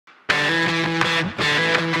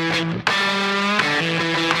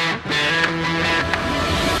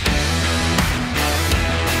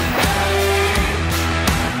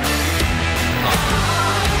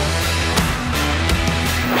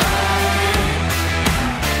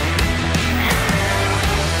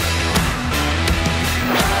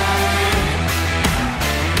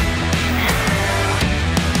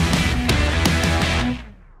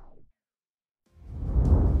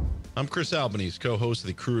Chris Albanese, co-host of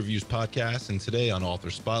the Crew Reviews podcast, and today on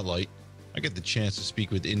Author Spotlight, I get the chance to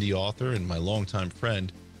speak with indie author and my longtime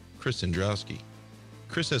friend, Chris Sendrowski.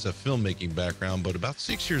 Chris has a filmmaking background, but about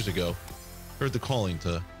 6 years ago, heard the calling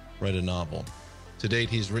to write a novel. To date,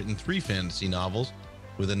 he's written 3 fantasy novels,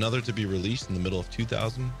 with another to be released in the middle of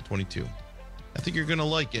 2022. I think you're going to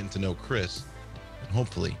like getting to know Chris, and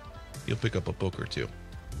hopefully you'll pick up a book or two.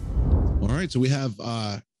 All right, so we have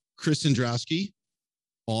Chris Sendrowski,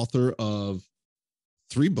 author of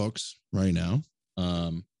 3 books right now.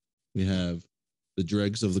 We have The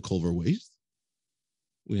Dregs of the Culver Waste.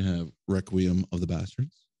 We have Requiem of the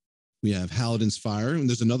Bastards. We have Haliden's Fire, and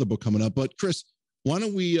there's another book coming up. But Chris, why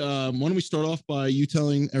don't we start off by you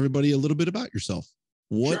telling everybody a little bit about yourself?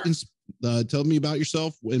 Tell me about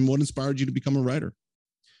yourself and what inspired you to become a writer.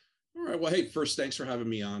 All right. Well, hey, first, thanks for having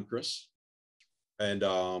me on, Chris. And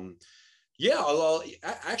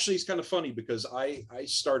actually, it's kind of funny because I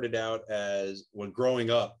started out when growing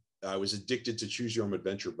up, I was addicted to choose your own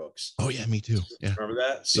adventure books. Oh yeah, me too. Yeah. Remember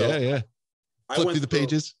that? So yeah. I Flip went through the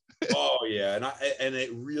pages. Oh yeah. And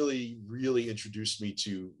it really, really introduced me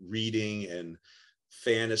to reading and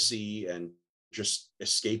fantasy and just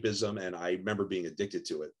escapism. And I remember being addicted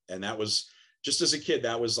to it. And that was just as a kid,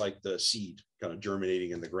 that was like the seed kind of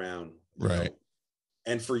germinating in the ground. Right. Know?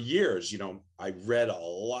 And for years, I read a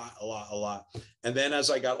lot. And then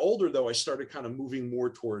as I got older, though, I started kind of moving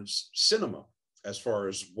more towards cinema as far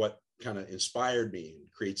as what kind of inspired me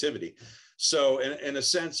and creativity. So in a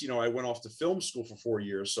sense, I went off to film school for 4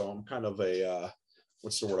 years. So I'm kind of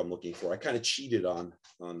what's the word I'm looking for? I kind of cheated on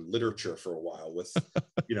literature for a while with,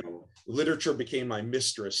 literature became my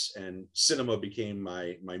mistress and cinema became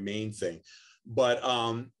my main thing. But,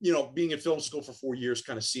 being in film school for 4 years,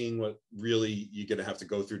 kind of seeing what really you're going to have to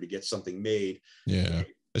go through to get something made. Yeah,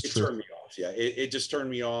 it turned me off. Yeah, it just turned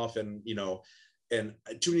me off and, and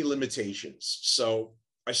too many limitations. So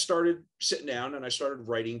I started sitting down and I started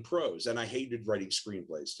writing prose, and I hated writing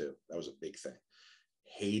screenplays too. That was a big thing.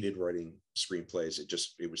 Hated writing screenplays.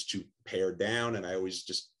 It was too pared down. And I always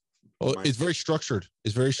just. Oh, it's very structured.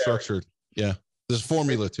 It's very structured. Yeah. There's a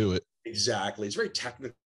formula to it. Exactly. It's very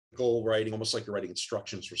technical writing, almost like you're writing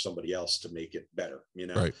instructions for somebody else to make it better,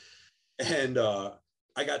 Right. And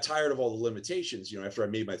I got tired of all the limitations. After I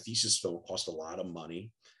made my thesis film, it cost a lot of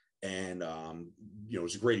money, and it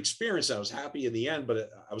was a great experience. I was happy in the end, but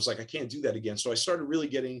I was like, I can't do that again. So I started really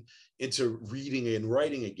getting into reading and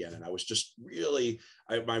writing again, and I was just really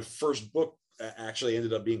my first book actually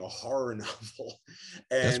ended up being a horror novel,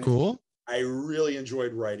 and that's cool. I really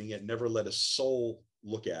enjoyed writing it. Never let a soul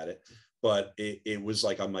look at it. But it was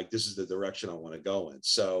like, I'm like, this is the direction I want to go in.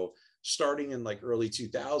 So starting in like early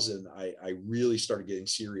 2000, I really started getting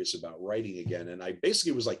serious about writing again. And I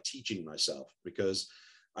basically was like teaching myself because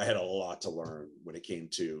I had a lot to learn when it came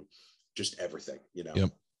to just everything,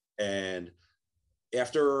 Yep. And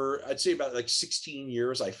after I'd say about like 16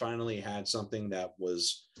 years, I finally had something that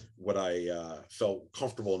was what I felt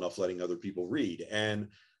comfortable enough letting other people read. And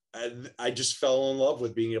I just fell in love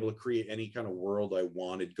with being able to create any kind of world I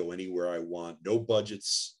wanted, go anywhere I want, no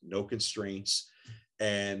budgets, no constraints.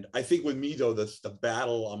 And I think with me, though, the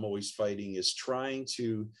battle I'm always fighting is trying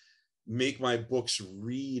to make my books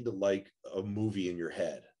read like a movie in your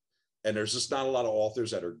head. And there's just not a lot of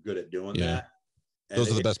authors that are good at doing that. And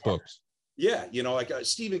those are the best books. Yeah. Like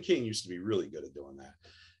Stephen King used to be really good at doing that.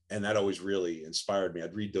 And that always really inspired me.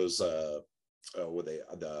 I'd read those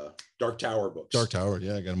the Dark Tower books. Dark Tower,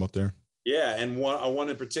 yeah, I got them up there. Yeah, and one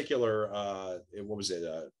in particular, what was it?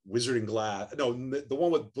 Wizard and Glass. No, the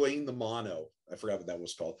one with Blaine the Mono. I forgot what that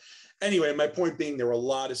was called. Anyway, my point being, there were a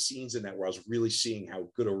lot of scenes in that where I was really seeing how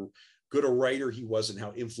good a writer he was and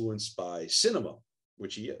how influenced by cinema,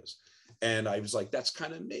 which he is. And I was like, that's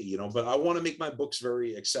kind of me, But I want to make my books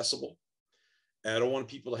very accessible, and I don't want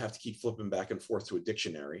people to have to keep flipping back and forth to a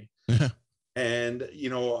dictionary. And,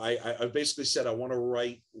 I basically said, I want to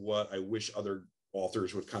write what I wish other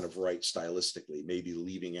authors would kind of write stylistically, maybe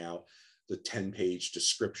leaving out the 10-page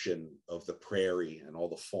description of the prairie and all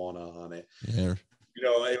the fauna on it. Yeah.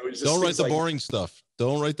 It was just don't write the boring stuff.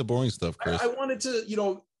 Don't write the boring stuff, Chris. I wanted to,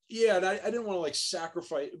 and I didn't want to like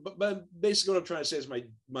sacrifice, but basically what I'm trying to say is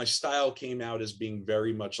my style came out as being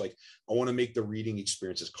very much like, I want to make the reading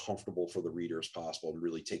experience as comfortable for the reader as possible and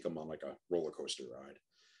really take them on like a roller coaster ride.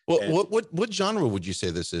 Well, what genre would you say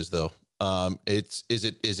this is, though?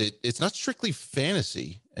 It's not strictly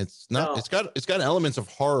fantasy. It's not. No. It's got elements of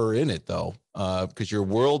horror in it, though, because your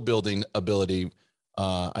world building ability,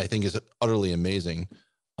 I think, is utterly amazing.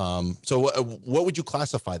 So what would you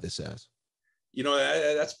classify this as?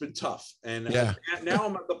 That's been tough, and now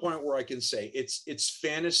I'm at the point where I can say it's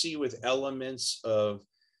fantasy with elements of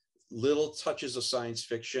little touches of science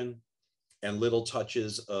fiction and little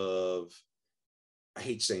touches of, I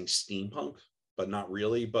hate saying steampunk, but not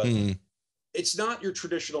really. But it's not your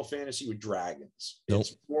traditional fantasy with dragons. Nope.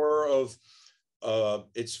 It's more of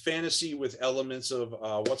it's fantasy with elements of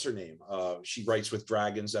what's her name? She writes with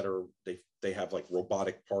dragons that are they have like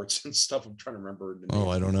robotic parts and stuff. I'm trying to remember the name. Oh,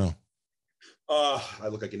 I don't know. I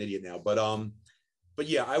look like an idiot now, but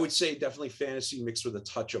yeah, I would say definitely fantasy mixed with a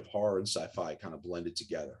touch of horror and sci-fi kind of blended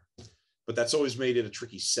together. But that's always made it a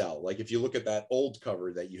tricky sell. Like if you look at that old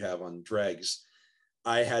cover that you have on Dregs,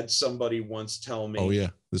 I had somebody once tell me, oh yeah,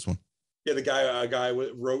 this one. Yeah, a guy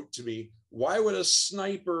wrote to me, why would a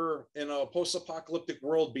sniper in a post-apocalyptic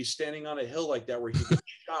world be standing on a hill like that where he can get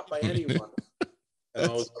shot by anyone? And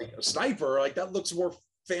I was like, a sniper? Like that looks more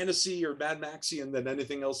fantasy or Mad Maxian than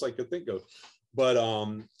anything else I could think of. But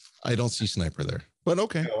I don't see sniper there. But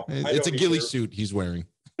okay, no, it's a ghillie suit he's wearing.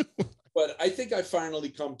 But I think I finally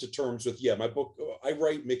come to terms with, my book, I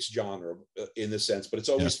write mixed genre in the sense, but it's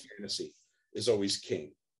always fantasy is always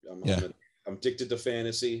king. I'm addicted to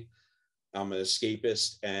fantasy. I'm an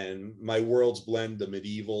escapist, and my worlds blend the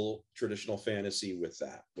medieval traditional fantasy with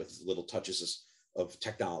that, with little touches of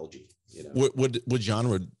technology. What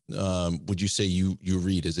genre would you say you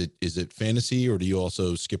read? Is it fantasy, or do you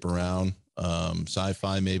also skip around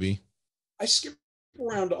sci-fi maybe? I skip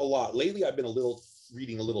around a lot. Lately, I've been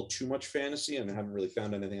reading a little too much fantasy, and I haven't really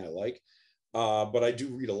found anything I like. But I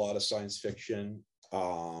do read a lot of science fiction.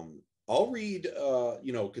 I'll read,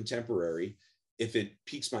 contemporary if it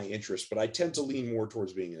piques my interest, but I tend to lean more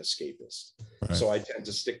towards being an escapist. Right. So I tend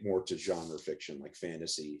to stick more to genre fiction like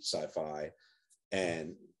fantasy, sci-fi,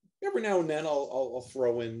 and every now and then I'll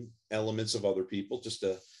throw in elements of other people just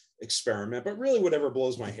to experiment, but really whatever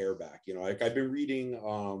blows my hair back. Like I've been reading,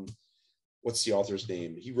 what's the author's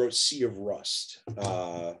name? He wrote Sea of Rust.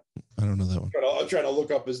 I don't know that one. I'm trying to look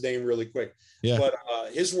up his name really quick. Yeah. But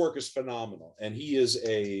his work is phenomenal, and he is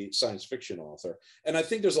a science fiction author. And I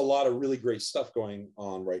think there's a lot of really great stuff going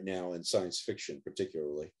on right now in science fiction,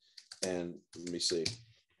 particularly. And let me see.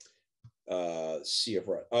 Sea of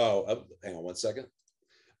Rust. Hang on one second.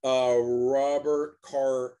 Robert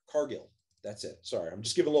Cargill. That's it. Sorry, I'm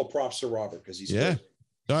just giving a little props to Robert because he's great.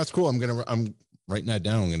 No, that's cool. I'm writing that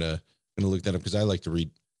down. I'm gonna look that up because I like to read.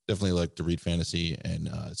 Definitely like to read fantasy and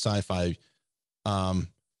sci-fi.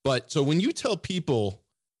 But so when you tell people,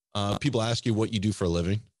 people ask you what you do for a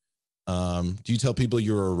living, do you tell people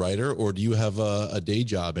you're a writer, or do you have a day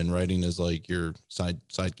job and writing is like your side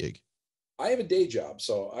gig? I have a day job.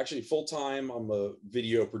 So actually full-time, I'm a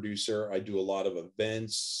video producer. I do a lot of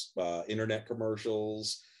events, internet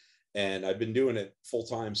commercials, and I've been doing it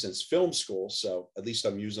full-time since film school. So at least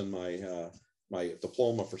I'm using my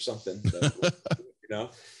diploma for something,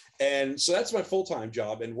 And so that's my full-time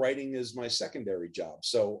job, and writing is my secondary job.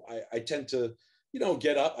 So I tend to,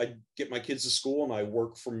 get up, I get my kids to school, and I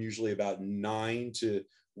work from usually about 9 to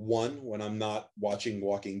 1 when I'm not watching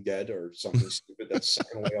Walking Dead or something stupid that's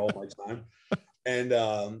sucking away all my time. And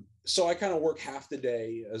so I kind of work half the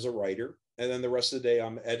day as a writer, and then the rest of the day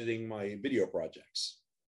I'm editing my video projects.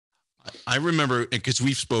 I remember, because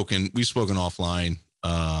we've spoken offline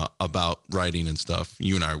about writing and stuff.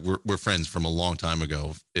 You and I, we're friends from a long time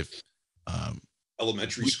ago. If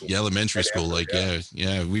elementary school, elementary school, like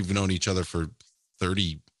we've known each other for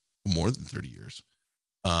more than 30 years.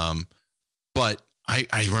 But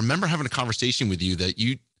I remember having a conversation with you that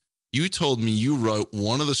you told me you wrote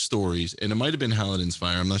one of the stories, and it might have been Haliden's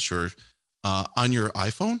Fire, I'm not sure, on your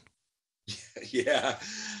iPhone. Yeah,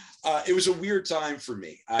 it was a weird time for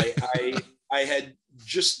me. I had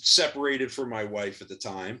just separated from my wife at the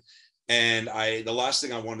time, and the last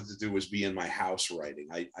thing I wanted to do was be in my house writing.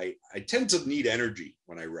 I tend to need energy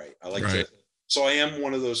when I write. I like to, so I am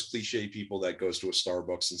one of those cliche people that goes to a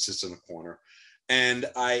Starbucks and sits in a corner. And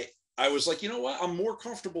I was like, you know what? I'm more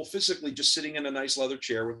comfortable physically just sitting in a nice leather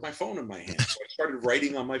chair with my phone in my hand. So I started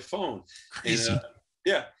writing on my phone. Crazy.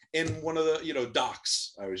 And, in one of the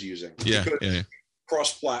docs I was using. Yeah.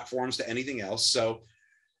 Cross platforms to anything else. So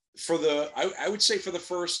I would say for the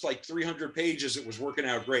first like 300 pages, it was working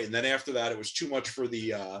out great. And then after that, it was too much for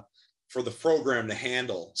the program to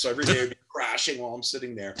handle. So every day it'd be crashing while I'm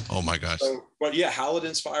sitting there. Oh my gosh. But yeah,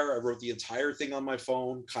 Haliden's Fire, I wrote the entire thing on my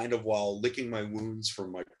phone, kind of while licking my wounds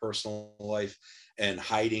from my personal life and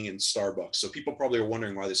hiding in Starbucks. So people probably are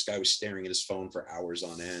wondering why this guy was staring at his phone for hours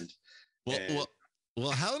on end.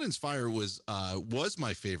 Well, Haliden's Fire was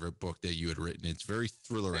my favorite book that you had written. It's very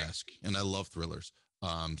thriller-esque, and I love thrillers.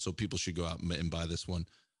 So people should go out and buy this one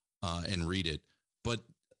and read it. But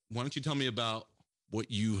why don't you tell me about what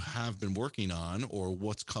you have been working on or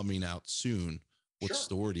what's coming out soon? What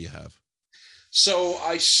story do you have? So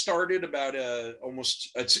I started about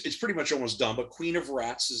it's pretty much almost done, but Queen of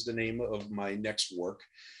Rats is the name of my next work,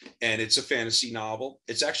 and it's a fantasy novel.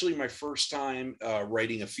 It's actually my first time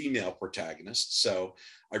writing a female protagonist, so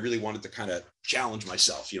I really wanted to kind of challenge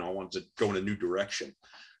myself. I wanted to go in a new direction.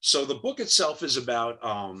 So the book itself is about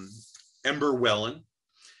Ember Wellen,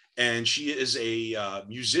 and she is a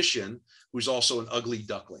musician who's also an ugly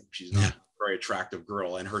duckling. She's not a very attractive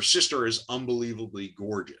girl, and her sister is unbelievably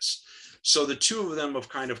gorgeous. So the two of them have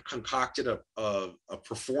kind of concocted a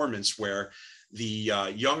performance where the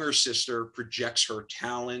younger sister projects her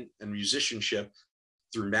talent and musicianship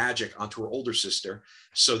through magic onto her older sister.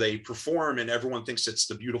 So they perform, and everyone thinks it's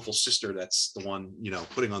the beautiful sister that's the one,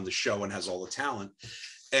 putting on the show and has all the talent.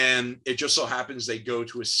 And it just so happens they go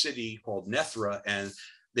to a city called Nethra, and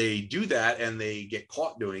they do that, and they get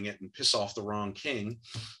caught doing it and piss off the wrong king.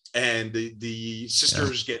 And the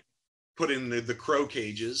sisters get put in the crow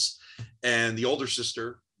cages, and the older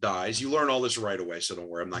sister dies. You learn all this right away, so don't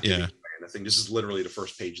worry. I'm not giving away anything. This is literally the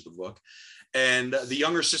first page of the book. And the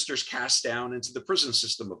younger sister's cast down into the prison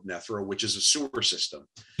system of Nethra, which is a sewer system.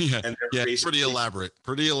 Yeah, and pretty elaborate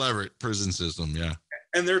prison system. Yeah,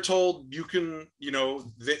 and they're told you can,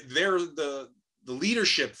 they're the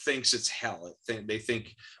leadership thinks it's hell. They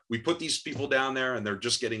think we put these people down there, and they're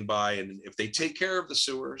just getting by, and if they take care of the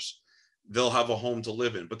sewers, they'll have a home to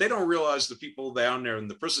live in. But they don't realize the people down there in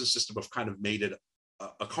the prison system have kind of made it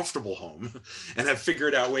a comfortable home and have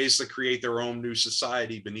figured out ways to create their own new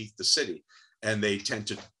society beneath the city. And they tend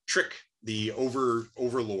to trick the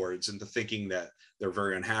overlords into thinking that they're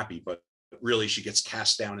very unhappy, but really she gets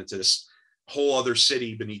cast down into this whole other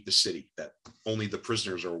city beneath the city that only the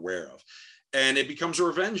prisoners are aware of. And it becomes a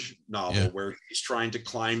revenge novel where he's trying to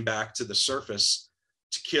climb back to the surface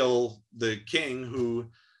to kill the king, who,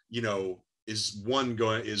 is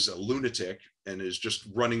a lunatic and is just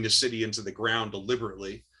running the city into the ground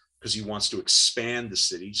deliberately because he wants to expand the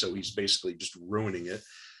city. So he's basically just ruining it.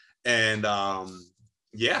 And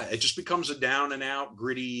it just becomes a down and out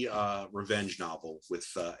gritty revenge novel with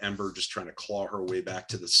Ember just trying to claw her way back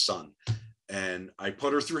to the sun. And I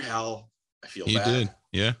put her through hell. I feel bad. You did.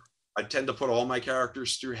 Yeah. I tend to put all my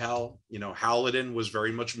characters through hell. Haliden was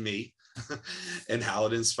very much me and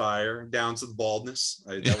Haliden's fire down to the baldness.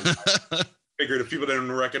 I figured if people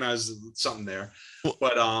didn't recognize something there,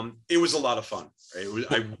 but it was a lot of fun.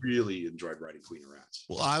 I really enjoyed writing Queen of Rats.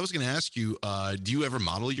 Well, I was going to ask you, do you ever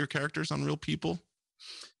model your characters on real people?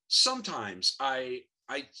 Sometimes I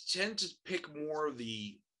tend to pick more of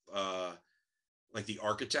the like the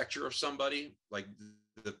architecture of somebody, like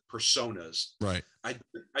the personas. Right.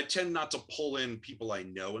 I tend not to pull in people I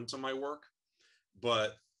know into my work,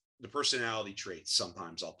 but the personality traits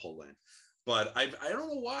sometimes I'll pull in. But I don't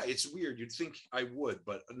know why. It's weird. You'd think I would,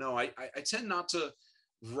 but no, I tend not to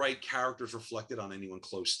write characters reflected on anyone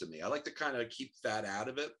close to me. I like to kind of keep that out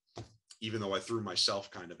of it, even though I threw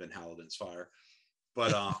myself kind of in Haliden's fire.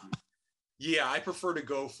 But I prefer to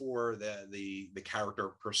go for the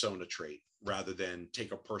character persona trait rather than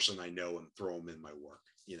take a person I know and throw them in my work.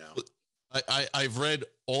 I've read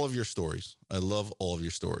all of your stories. I love all of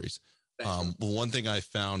your stories. But one thing I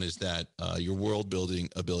found is that your world building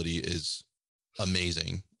ability is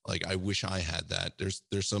amazing. Like, I wish I had that. There's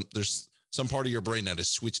some part of your brain that is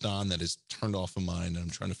switched on that is turned off of mine, and I'm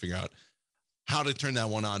trying to figure out how to turn that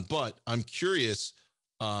one on. But I'm curious.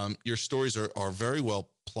 Your stories are very well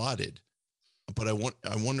plotted, but I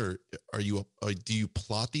wonder, do you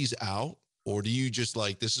plot these out, or do you just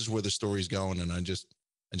like, this is where the story's going, and I just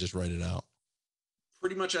write it out?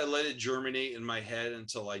 Pretty much I let it germinate in my head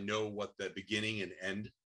until I know what the beginning and end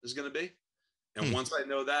is going to be. And once I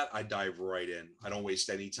know that, I dive right in. I don't waste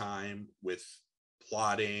any time with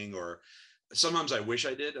plotting, or sometimes I wish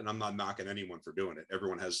I did, and I'm not knocking anyone for doing it.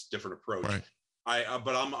 Everyone has different approach. Right.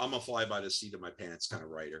 But I'm a fly by the seat of my pants kind of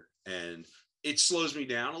writer, and it slows me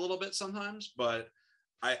down a little bit sometimes, but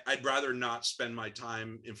I'd rather not spend my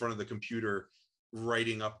time in front of the computer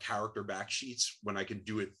writing up character back sheets when I can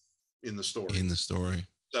do it in the story.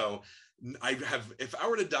 So if I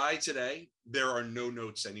were to die today, there are no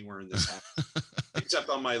notes anywhere in this house except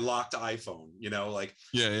on my locked iPhone, like.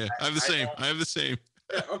 Yeah. I have the same.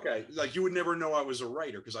 Yeah, okay. Like, you would never know I was a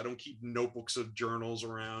writer because I don't keep notebooks of journals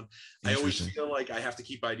around. I always feel like I have to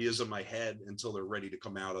keep ideas in my head until they're ready to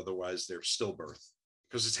come out. Otherwise, they're stillbirth,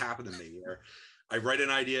 because it's happened to me where I write an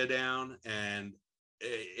idea down, and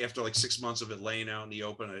after like 6 months of it laying out in the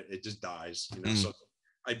open, it just dies, So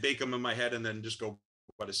I bake them in my head and then just go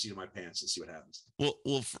by the seat of my pants and see what happens.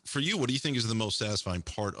 Well, for you, what do you think is the most satisfying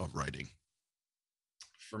part of writing?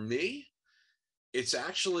 For me, it's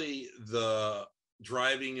actually the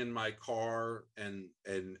driving in my car and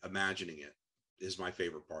imagining it. is my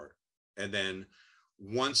favorite part. And then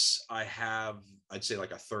once I have, I'd say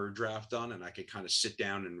like a third draft done, and I can kind of sit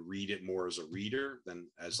down and read it more as a reader than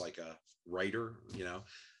as like a writer,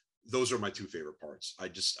 those are my two favorite parts.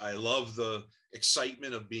 I love the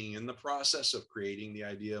excitement of being in the process of creating the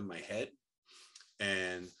idea in my head.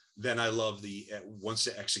 And then I love once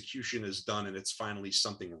the execution is done and it's finally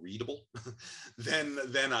something readable, then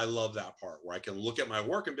I love that part where I can look at my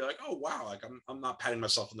work and be like, oh wow, like I'm not patting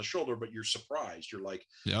myself on the shoulder, but you're surprised. You're like,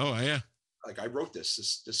 oh yeah, like I wrote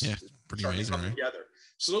this yeah, pretty amazing, right? Together.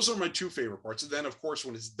 So those are my two favorite parts. And then of course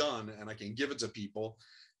when it's done and I can give it to people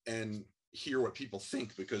and hear what people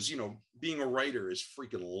think, because being a writer is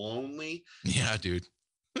freaking lonely. Yeah, dude.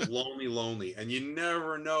 lonely, and you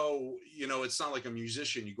never know. It's not like a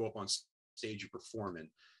musician. You go up on stage, you perform, and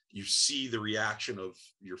you see the reaction of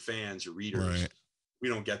your fans, your readers. Right. We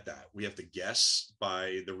don't get that. We have to guess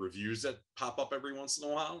by the reviews that pop up every once in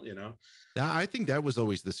a while. I think that was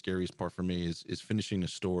always the scariest part for me is finishing a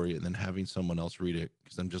story and then having someone else read it,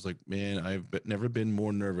 because I'm just like, man, I've never been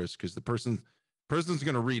more nervous, because the person's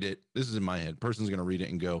going to read it. This is in my head. Person's going to read it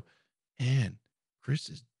and go, man, Chris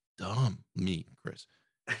is dumb. Chris,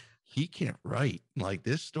 he can't write. Like,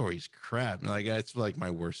 this story's crap. Like, that's like my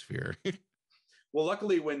worst fear. Well,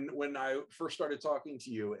 luckily, when I first started talking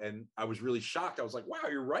to you, and I was really shocked, I was like, wow,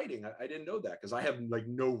 you're writing. I didn't know that, because I have like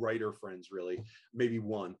no writer friends, really, maybe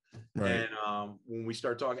one. Right. And when we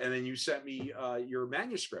started talking, and then you sent me your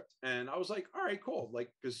manuscript, and I was like, all right, cool. Like,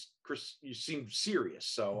 because Chris, you seemed serious,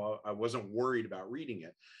 so I wasn't worried about reading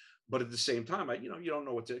it. But at the same time, you don't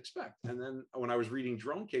know what to expect. And then when I was reading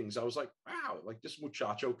Drone Kings, I was like, wow, like this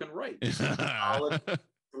muchacho can write. This is solid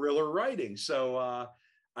thriller writing. So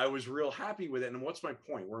I was real happy with it. And what's my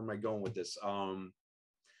point? Where am I going with this?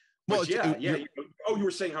 Well, yeah. You were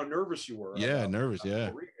saying how nervous you were. Yeah, nervous.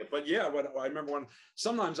 Yeah. But yeah, I remember when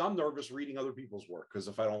sometimes I'm nervous reading other people's work, because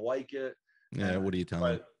if I don't like it. Yeah. What are you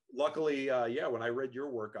telling me? Luckily, when I read your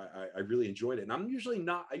work, I really enjoyed it. And I usually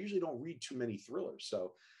don't read too many thrillers.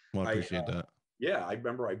 So well, I appreciate that. Yeah, I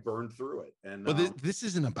remember I burned through it. And but this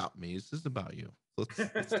isn't about me. This is about you.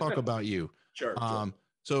 Let's talk about you. Sure.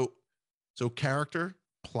 So character,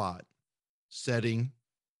 plot, setting,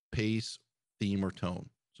 pace, theme, or tone.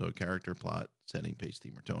 So character, plot, setting, pace,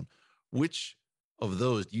 theme, or tone. Which of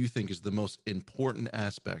those do you think is the most important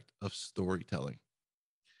aspect of storytelling?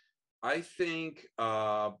 I think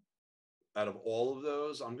out of all of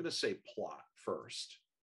those, I'm going to say plot first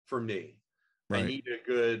for me. Right. I need a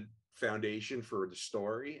good foundation for the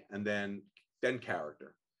story, and then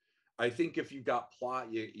character. I think if you've got plot,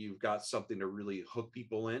 you've got something to really hook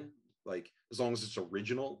people in, like as long as it's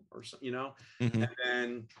original or mm-hmm. And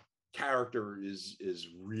then character is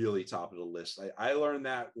really top of the list. I learned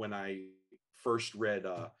that when I first read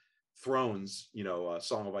Thrones,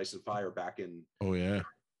 Song of Ice and Fire back in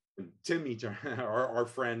Tim, our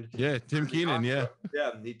friend. Yeah, Tim Keenan. Yeah.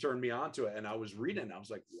 Yeah. He turned me on to it. And I was reading and I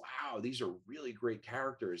was like, wow, these are really great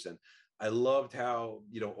characters. And I loved how,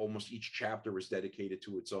 almost each chapter was dedicated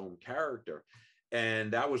to its own character.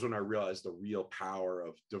 And that was when I realized the real power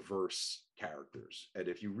of diverse characters. And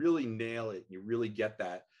if you really nail it, you really get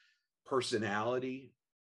that personality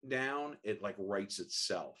down, it like writes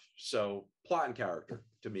itself. So plot and character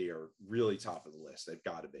to me are really top of the list. They've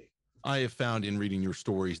got to be. I have found in reading your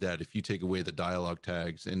stories that if you take away the dialogue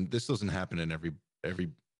tags, and this doesn't happen in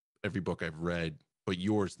every book I've read, but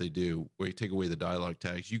yours they do, where you take away the dialogue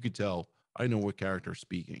tags, you could tell I know what character is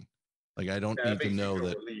speaking. Like I don't need to know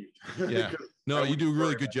that. Yeah, no, you do a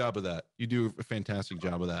really good job of that. You do a fantastic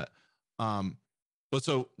job of that. But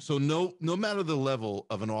so no matter the level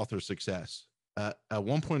of an author's success, at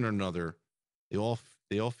one point or another, they all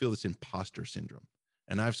feel this imposter syndrome.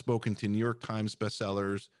 And I've spoken to New York Times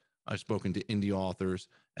bestsellers. I've spoken to indie authors.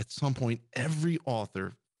 At some point, every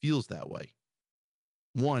author feels that way.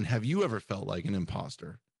 One, have you ever felt like an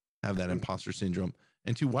imposter, have that imposter syndrome?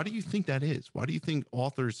 And two, why do you think that is? Why do you think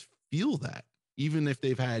authors feel that, even if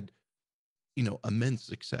they've had, immense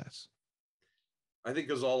success? I think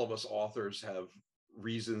because all of us authors have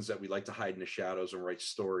reasons that we like to hide in the shadows and write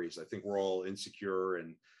stories. I think we're all insecure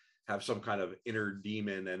and have some kind of inner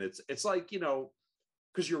demon. And it's like,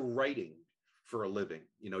 because you're writing for a living,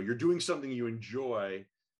 you're doing something you enjoy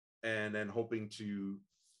and then hoping to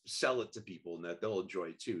sell it to people and that they'll enjoy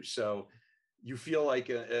it too. So you feel like,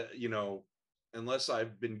 unless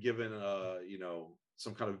I've been given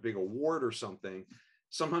some kind of big award or something,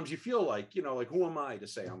 sometimes you feel like, like, who am I to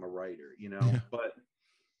say I'm a writer, Yeah. But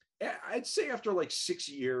I'd say after like 6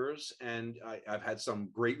 years, and I've had some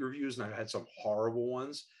great reviews and I've had some horrible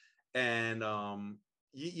ones. And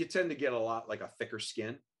you tend to get a lot like a thicker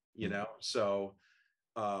skin, So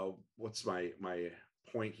what's my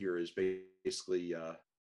point here is basically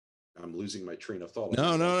I'm losing my train of thought.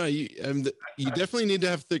 No. You definitely need to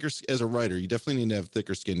have thicker as a writer. You definitely need to have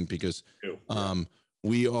thicker skin because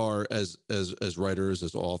we are as writers,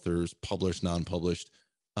 as authors, published, non-published,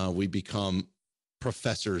 we become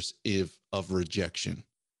professors of rejection,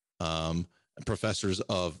 professors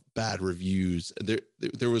of bad reviews.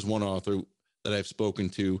 There was one author that I've spoken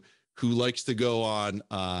to who likes to go on,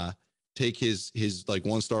 take his like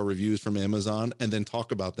 1-star reviews from Amazon and then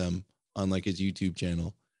talk about them on like his YouTube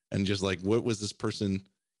channel. And just like, what was this person?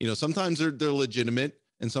 You know, sometimes they're legitimate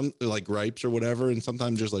and some like gripes or whatever. And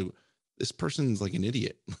sometimes just like, this person's like an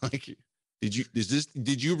idiot. Like, did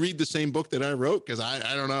you read the same book that I wrote? Cause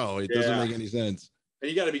I don't know. It doesn't make any sense.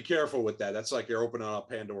 And you got to be careful with that. That's like you're opening up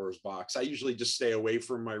Pandora's box. I usually just stay away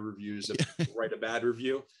from my reviews if I write a bad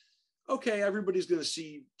review. Okay, everybody's going to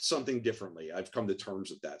see something differently. I've come to terms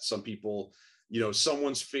with that. Some people,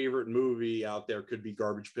 someone's favorite movie out there could be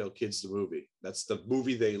Garbage Pail Kids, the movie. That's the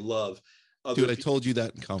movie they love. Dude, I told you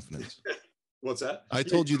that in confidence. What's that? I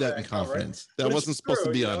told you that in confidence. Right? That wasn't supposed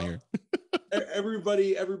to be on here.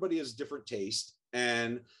 everybody has different taste.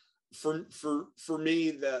 And for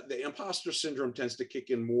me, the imposter syndrome tends to kick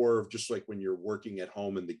in more of just like when you're working at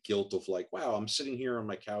home and the guilt of like, wow, I'm sitting here on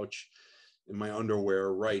my couch in my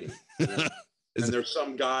underwear writing. And there's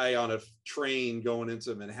some guy on a train going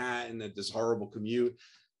into Manhattan at this horrible commute,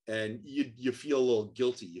 and you feel a little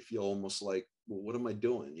guilty. You feel almost like, well, what am I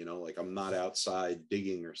doing? Like I'm not outside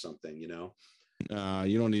digging or something, You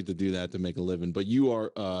don't need to do that to make a living, but you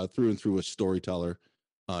are through and through a storyteller.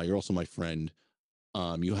 You're also my friend.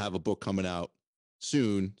 You have a book coming out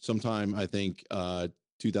soon, sometime, I think,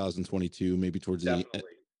 2022, maybe towards the end.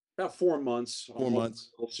 About 4 months. 4 months.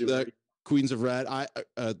 The Queens of Rat.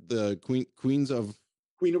 The Queen of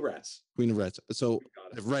Rats. Queen of Rats. So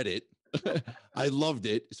I've read it. I loved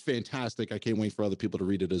it. It's fantastic. I can't wait for other people to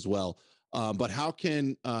read it as well. But how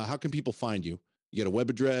can people find you? You get a web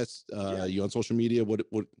address? You on social media? What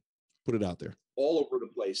put it out there? All over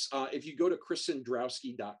the place. If you go to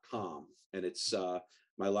Sendrowski.com, and it's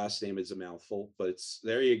my last name is a mouthful, but it's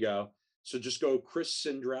there you go. So just go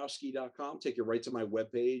Sendrowski.com, take you right to my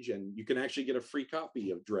webpage, and you can actually get a free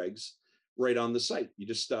copy of Dregs right on the site. You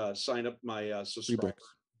just sign up my subscriber.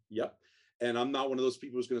 Yep. And I'm not one of those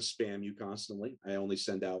people who's going to spam you constantly. I only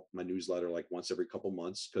send out my newsletter like once every couple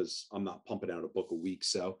months because I'm not pumping out a book a week.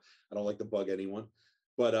 So I don't like to bug anyone.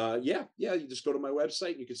 But you just go to my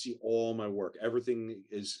website and you can see all my work. Everything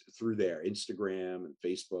is through there, Instagram and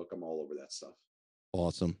Facebook. I'm all over that stuff.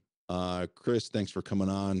 Awesome. Chris, thanks for coming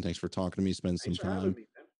on. Thanks for talking to me. Spend some time.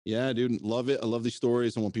 Yeah, dude. Love it. I love these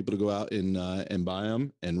stories. I want people to go out and buy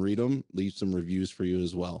them and read them. Leave some reviews for you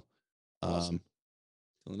as well. Awesome.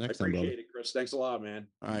 Till the next time, brother. Appreciate it, Chris. Thanks a lot, man.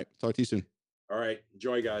 All right. Talk to you soon. All right.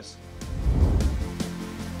 Enjoy, guys.